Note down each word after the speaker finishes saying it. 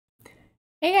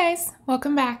Hey guys,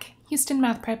 welcome back. Houston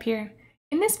Math Prep here.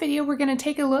 In this video, we're going to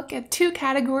take a look at two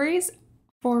categories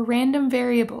for random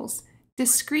variables: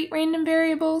 discrete random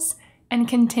variables and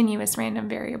continuous random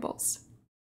variables.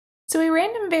 So a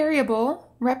random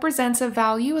variable represents a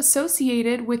value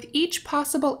associated with each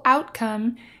possible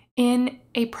outcome in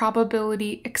a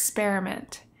probability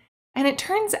experiment. And it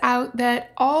turns out that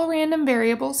all random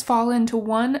variables fall into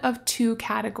one of two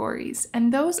categories,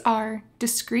 and those are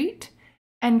discrete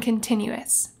and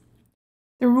continuous.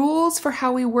 The rules for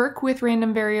how we work with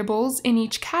random variables in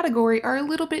each category are a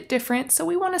little bit different, so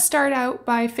we want to start out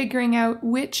by figuring out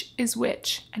which is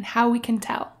which and how we can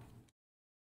tell.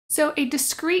 So a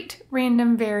discrete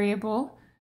random variable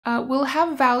will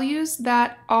have values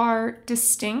that are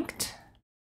distinct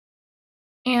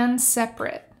and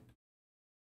separate.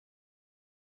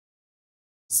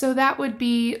 So that would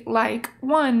be like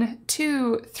 1,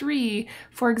 2, 3,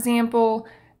 for example,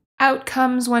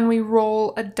 outcomes when we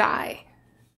roll a die.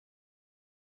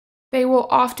 They will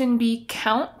often be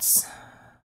counts,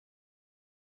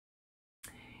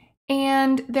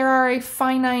 and there are a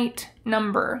finite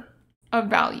number of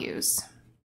values.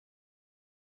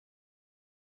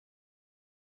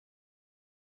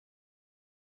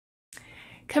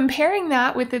 Comparing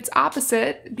that with its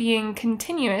opposite, being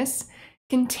continuous,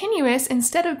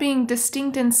 instead of being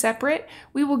distinct and separate,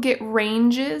 we will get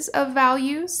ranges of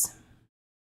values.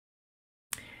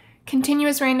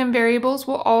 Continuous random variables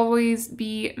will always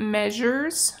be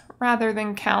measures rather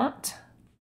than count.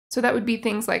 So that would be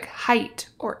things like height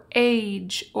or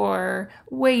age or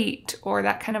weight or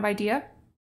that kind of idea.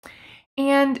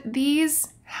 And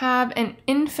these have an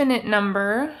infinite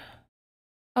number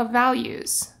of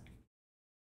values.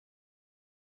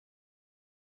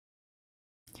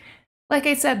 Like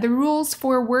I said, the rules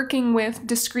for working with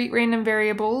discrete random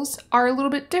variables are a little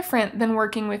bit different than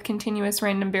working with continuous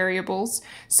random variables.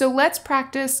 So let's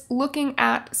practice looking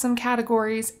at some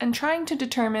categories and trying to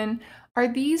determine, are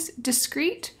these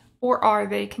discrete or are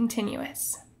they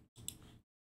continuous?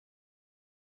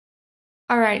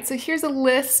 All right, so here's a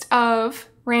list of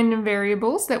random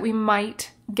variables that we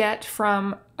might get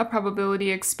from a probability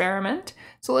experiment.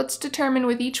 So let's determine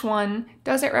with each one,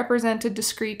 does it represent a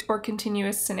discrete or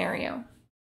continuous scenario?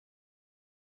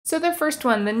 So the first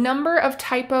one, the number of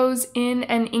typos in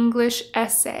an English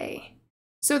essay.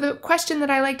 So the question that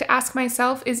I like to ask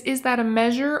myself is that a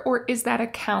measure or is that a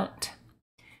count?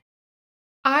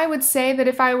 I would say that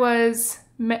if I was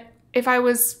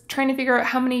trying to figure out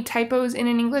how many typos in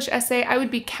an English essay, I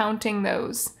would be counting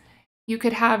those. You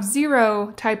could have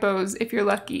 0 typos if you're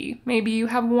lucky. Maybe you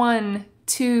have 1,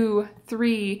 2,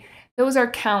 3. Those are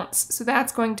counts, so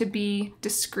that's going to be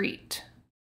discrete.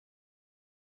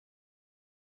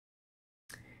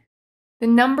 The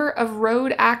number of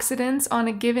road accidents on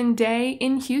a given day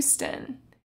in Houston.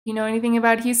 You know anything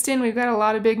about Houston? We've got a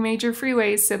lot of big major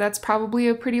freeways, so that's probably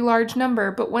a pretty large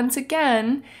number. But once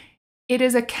again, it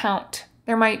is a count.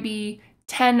 There might be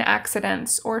 10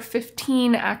 accidents or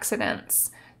 15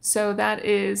 accidents. So that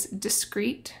is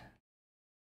discrete.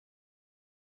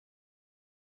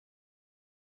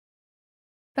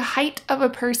 The height of a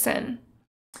person.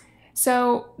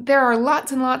 So there are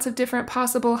lots and lots of different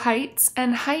possible heights,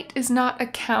 and height is not a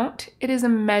count, it is a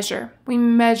measure. We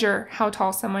measure how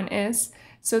tall someone is.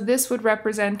 So this would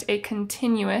represent a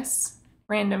continuous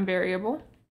random variable.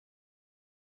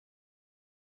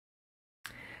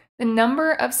 The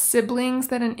number of siblings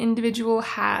that an individual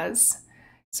has.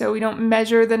 So we don't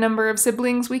measure the number of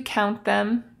siblings, we count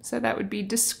them. So that would be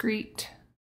discrete.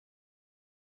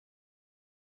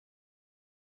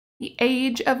 The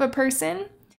age of a person,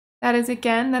 that is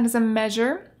a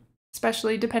measure,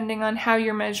 especially depending on how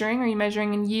you're measuring. Are you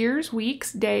measuring in years,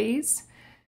 weeks, days?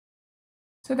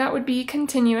 So that would be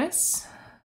continuous.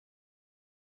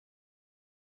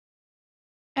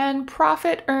 And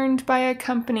profit earned by a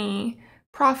company.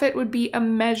 Profit would be a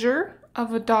measure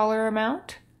of a dollar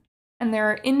amount. And there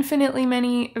are infinitely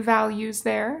many values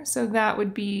there, so that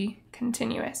would be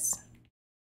continuous.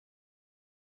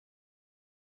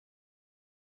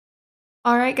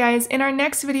 All right, guys, in our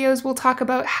next videos, we'll talk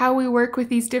about how we work with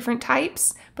these different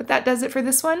types, but that does it for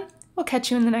this one. We'll catch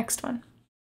you in the next one.